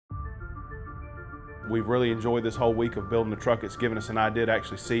We've really enjoyed this whole week of building the truck. It's given us an idea to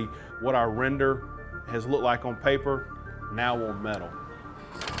actually see what our render has looked like on paper, now on metal.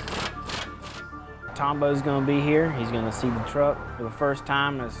 Tombo's gonna be here. He's gonna see the truck for the first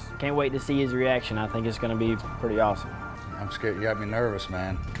time. Can't wait to see his reaction. I think it's gonna be pretty awesome. I'm scared. You got me nervous,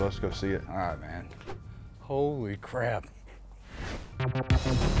 man. Let's go see it. All right, man. Holy crap.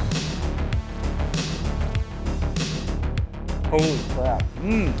 Holy crap.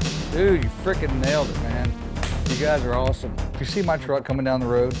 Dude, you freaking nailed it, man. You guys are awesome. If you see my truck coming down the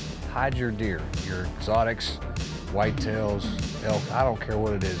road, hide your deer, your exotics, whitetails, elk, I don't care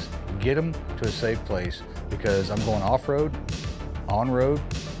what it is. Get them to a safe place because I'm going off-road, on-road.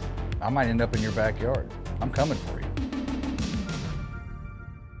 I might end up in your backyard. I'm coming for you.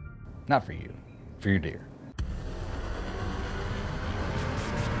 Not for you, for your deer.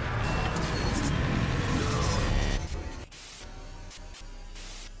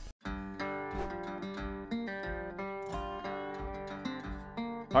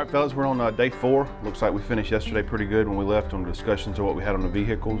 All right, fellas, we're on day 4. Looks like we finished yesterday pretty good when we left on discussions of what we had on the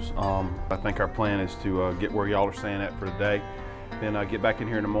vehicles. I think our plan is to get where y'all are staying at for the day. Then get back in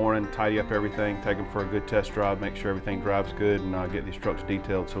here in the morning, tidy up everything, take them for a good test drive, make sure everything drives good, and get these trucks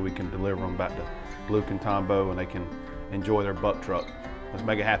detailed so we can deliver them back to Luke and Tombo and they can enjoy their buck truck. Let's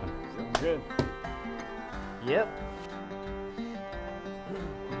make it happen. Sounds good. Yep.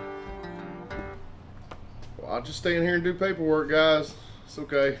 Well, I'll just stay in here and do paperwork, guys. It's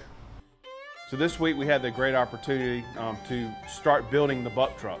okay. So this week we had the great opportunity to start building the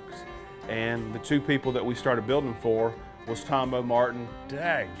buck trucks. And the 2 people that we started building for was Tombo Martin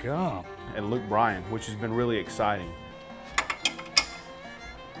Daggum. and Luke Bryan, which has been really exciting.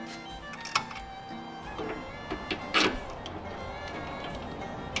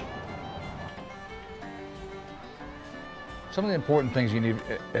 Some of the important things you need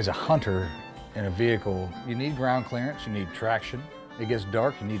as a hunter in a vehicle, you need ground clearance, you need traction. It gets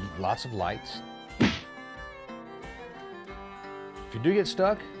dark, you need lots of lights. If you do get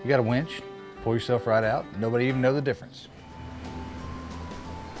stuck, you got a winch, pull yourself right out. Nobody even know the difference.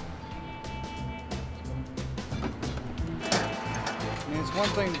 I mean, it's one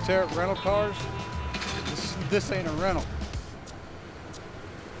thing to tear up rental cars. This ain't a rental.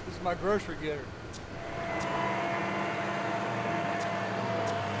 This is my grocery getter.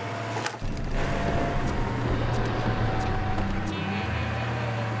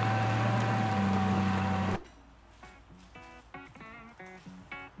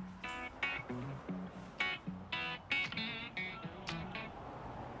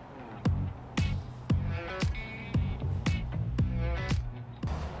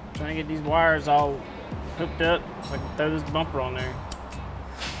 Trying to get these wires all hooked up so I can throw this bumper on there.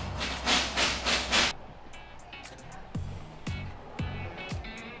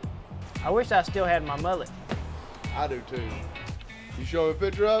 I wish I still had my mullet. I do too. You show a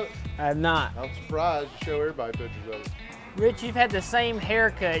picture of it? I have not. I'm surprised you show everybody pictures of it. Rich, you've had the same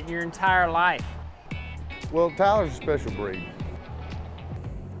haircut your entire life. Well, Tyler's a special breed.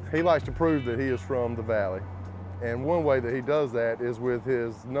 He likes to prove that he is from the Valley. And one way that he does that is with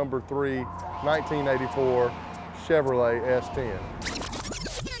his number 3 1984 Chevrolet S10.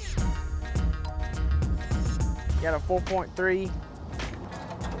 Got a 4.3.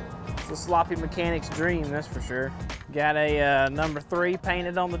 It's a sloppy mechanic's dream, that's for sure. Got a number 3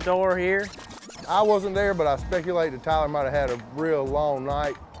 painted on the door here. I wasn't there, but I speculate that Tyler might have had a real long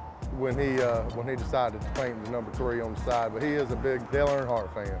night when he decided to paint the number 3 on the side. But he is a big Dale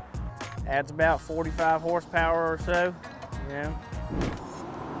Earnhardt fan. Adds about 45 horsepower or so, you know.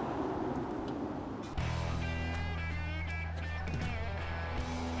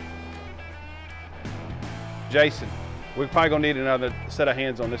 Jason, we're probably gonna need another set of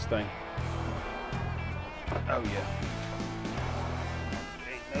hands on this thing. Oh yeah.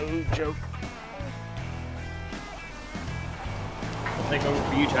 Ain't no joke. I'll take over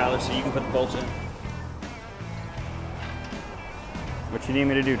for you, Tyler, so you can put the bolts in. What you need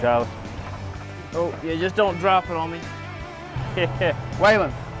me to do, Tyler? Oh, yeah, just don't drop it on me. Waylon,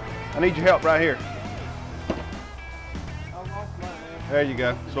 I need your help right here. There you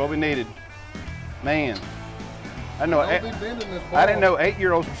go. That's what we needed. Man, I know. I didn't know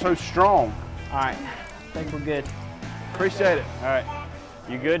 8-year-olds were so strong. All right, I think we're good. Appreciate it. All right.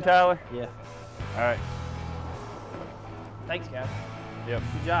 You good, Tyler? Yeah. All right. Thanks, guys. Yep.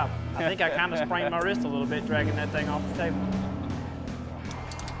 Good job. I think I kind of sprained my wrist a little bit dragging that thing off the table.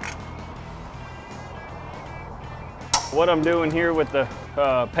 What I'm doing here with the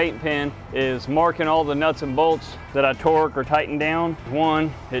paint pen is marking all the nuts and bolts that I torque or tighten down. 1,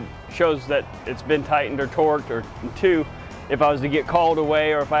 it shows that it's been tightened or torqued, or 2, if I was to get called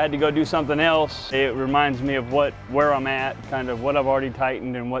away or if I had to go do something else, it reminds me of where I'm at, kind of what I've already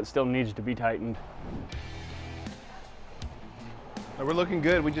tightened and what still needs to be tightened. We're looking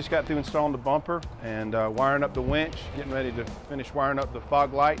good. We just got through installing the bumper and wiring up the winch, getting ready to finish wiring up the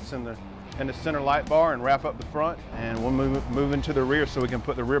fog lights and the center light bar and wrap up the front. And we'll move into the rear so we can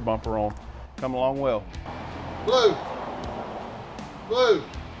put the rear bumper on. Come along well. Blue. Blue.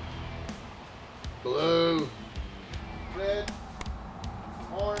 Blue. Red.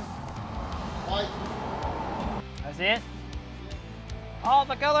 Orange. White. That's it? All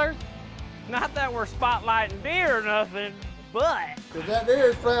the colors? Not that we're spotlighting deer or nothing, but Because that deer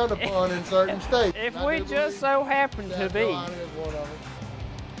is frowned upon in certain states. if we just so happen to South be, Carolina is one of them.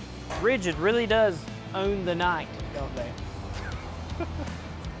 Rigid really does own the night, don't they?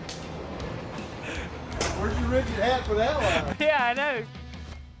 Where's your rigid hat for that one? Yeah, I know.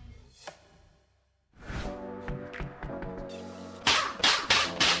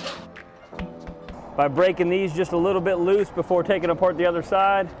 By breaking these just a little bit loose before taking apart the other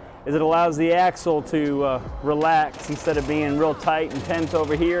side, is it allows the axle to relax instead of being real tight and tense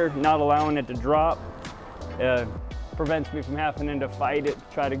over here, not allowing it to drop. Prevents me from having to fight it,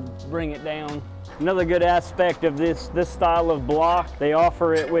 try to bring it down. Another good aspect of this style of block, they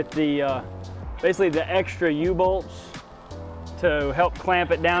offer it with the basically the extra U-bolts to help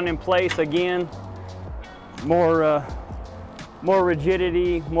clamp it down in place. Again, more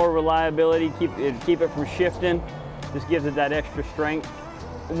rigidity, more reliability, keep it from shifting. Just gives it that extra strength.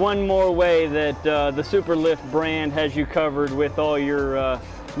 One more way that the Super Lift brand has you covered with all your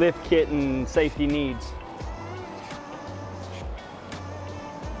lift kit and safety needs.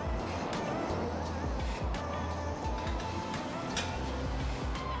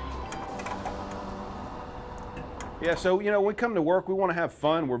 Yeah, so you know, when we come to work, we want to have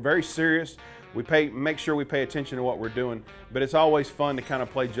fun. We're very serious. We make sure we pay attention to what we're doing, but it's always fun to kind of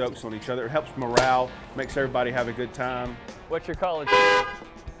play jokes on each other. It helps morale, makes everybody have a good time. What's your college?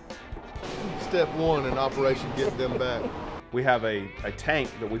 Step one in Operation Get Them Back. We have a tank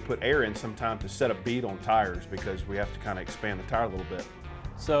that we put air in sometimes to set a bead on tires because we have to kind of expand the tire a little bit.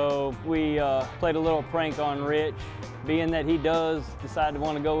 So we played a little prank on Rich. Being that he does decide to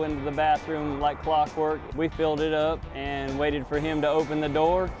want to go into the bathroom like clockwork, we filled it up and waited for him to open the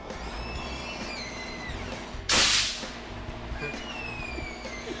door.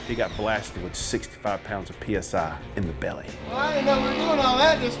 He got blasted with 65 pounds of PSI in the belly. Well, I didn't know we were doing all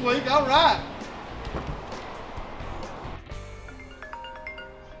that this week. All right.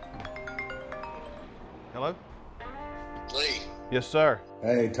 Hello? Lee. Yes, sir.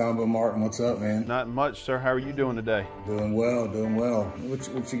 Hey, Tombo Martin, what's up, man? Not much, sir. How are you doing today? Doing well, doing well.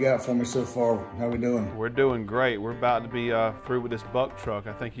 What you got for me so far? How we doing? We're doing great. We're about to be through with this buck truck.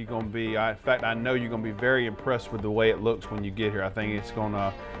 I think you're going to be, in fact, I know you're going to be very impressed with the way it looks when you get here. I think it's going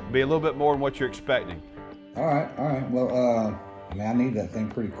to be a little bit more than what you're expecting. All right. Well, I mean, I need that thing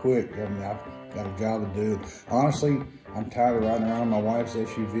pretty quick. I mean, I've got a job to do. Honestly, I'm tired of riding around my wife's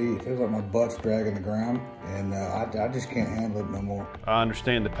SUV. It feels like my butt's dragging the ground, and I just can't handle it no more. I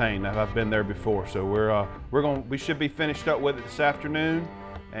understand the pain. I've been there before, so we should be finished up with it this afternoon,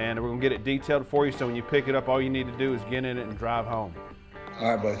 and we're gonna get it detailed for you. So when you pick it up, all you need to do is get in it and drive home.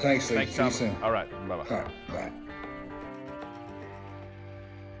 All right, buddy. Thanks, Lee. Thanks, See you Tom. soon. All right, bye-bye. All right, bye.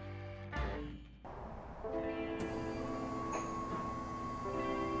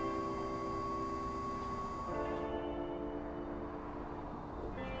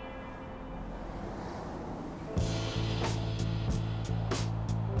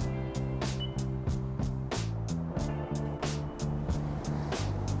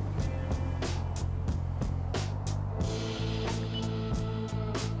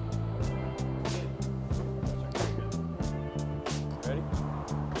 Ready?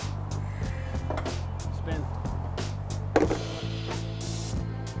 Spin.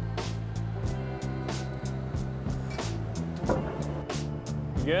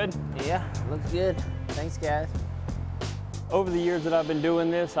 You good? Yeah, looks good. Thanks, guys. Over the years that I've been doing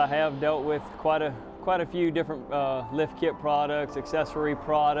this, I have dealt with quite a few different lift kit products, accessory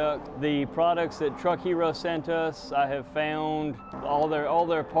products. The products that Truck Hero sent us, I have found all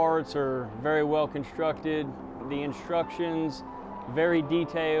their parts are very well constructed. The instructions, very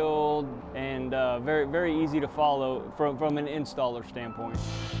detailed and very easy to follow from an installer standpoint.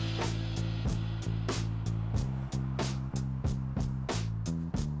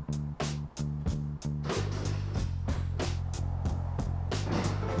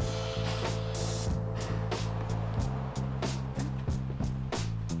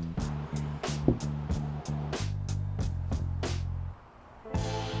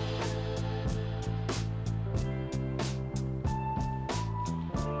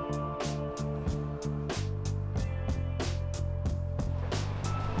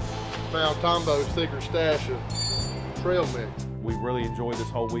 found Tombo's secret stash of trail mix. We really enjoyed this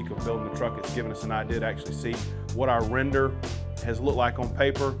whole week of building the truck. It's given us an idea to actually see what our render has looked like on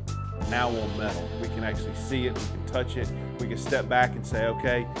paper, now on metal. We can actually see it, we can touch it, we can step back and say,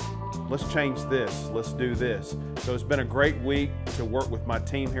 okay, let's change this, let's do this. So it's been a great week to work with my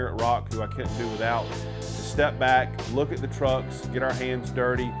team here at Rock, who I couldn't do without, to step back, look at the trucks, get our hands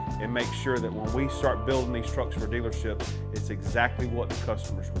dirty, and make sure that when we start building these trucks for dealerships, it's exactly what the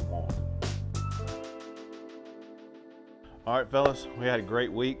customers would want. All right, fellas, we had a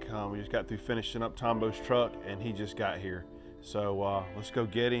great week. We just got through finishing up Tombo's truck, and he just got here. So let's go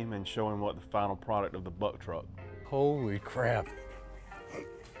get him and show him what the final product of the buck truck. Holy crap.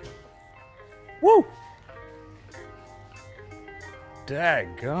 Woo!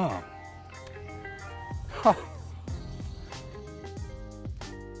 Daggum. Huh.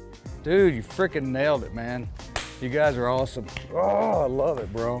 Dude, you freaking nailed it, man. You guys are awesome. Oh, I love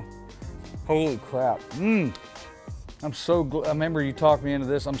it, bro. Holy crap. I'm so glad. I remember you talked me into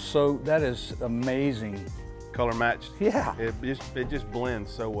this. That is amazing. Color matched. Yeah. It just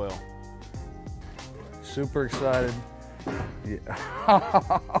blends so well. Super excited.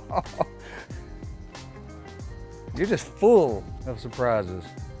 Yeah. You're just full of surprises.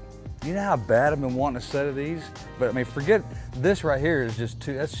 You know how bad I've been wanting a set of these? But I mean, forget this right here is just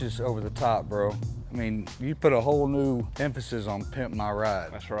that's just over the top, bro. I mean, you put a whole new emphasis on Pimp My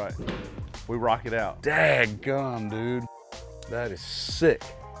Ride. That's right. We rock it out. Daggum, dude. That is sick.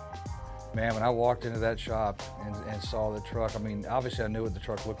 Man, when I walked into that shop and saw the truck, I mean, obviously I knew what the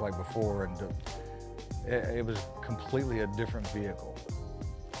truck looked like before, and it was completely a different vehicle.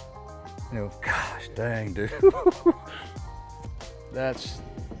 You know, gosh dang, dude. That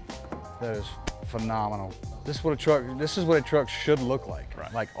is phenomenal. This is what a truck should look like.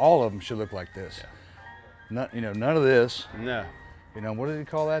 Right. Like all of them should look like this. Yeah. None of this. No. You know, what did he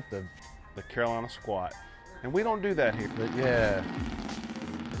call that? The Carolina squat. And we don't do that here. But yeah.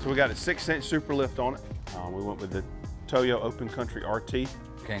 So we got a 6-inch super lift on it. We went with the Toyo Open Country RT.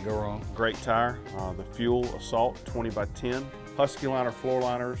 Can't go wrong. Great tire. The Fuel Assault 20x10. Husky Liner floor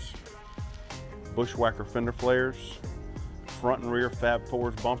liners. Bushwhacker fender flares. Front and rear Fab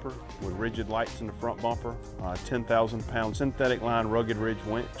Fours bumper with rigid lights in the front bumper. 10,000-pound synthetic line rugged ridge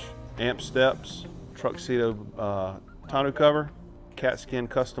winch. Amp steps. Truxedo tonneau cover. Cat skin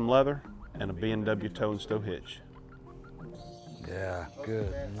custom leather. And a B&W tow and stow hitch. Yeah,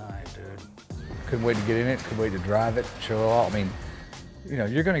 good night, dude. Couldn't wait to get in it, couldn't wait to drive it, show it all. I mean, you know,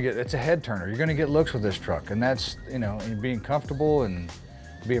 it's a head turner. You're gonna get looks with this truck, and that's, you know, and being comfortable and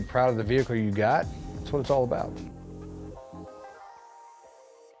being proud of the vehicle you got, that's what it's all about.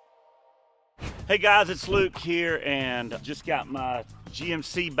 Hey guys, it's Luke here, and just got my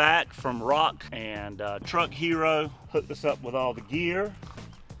GMC back from Rock, and Truck Hero hooked us up with all the gear.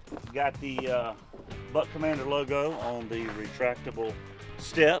 Got the Buck Commander logo on the retractable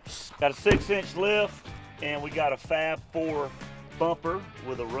steps. Got a 6-inch lift, and we got a Fab 4 bumper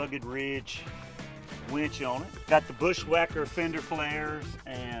with a rugged ridge winch on it. Got the Bushwhacker fender flares,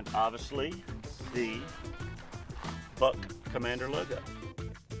 and obviously the Buck Commander logo.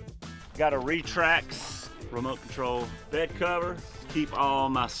 Got a Retrax remote control bed cover. Keep all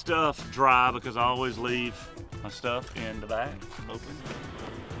my stuff dry because I always leave my stuff in the back open.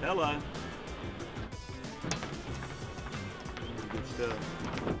 Hello. Good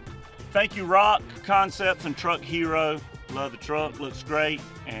stuff. Thank you, Rock Concepts and Truck Hero. Love the truck, looks great,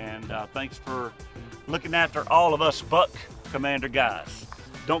 and thanks for looking after all of us Buck Commander guys.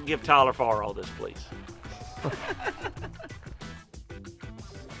 Don't give Tyler Farr all this, please.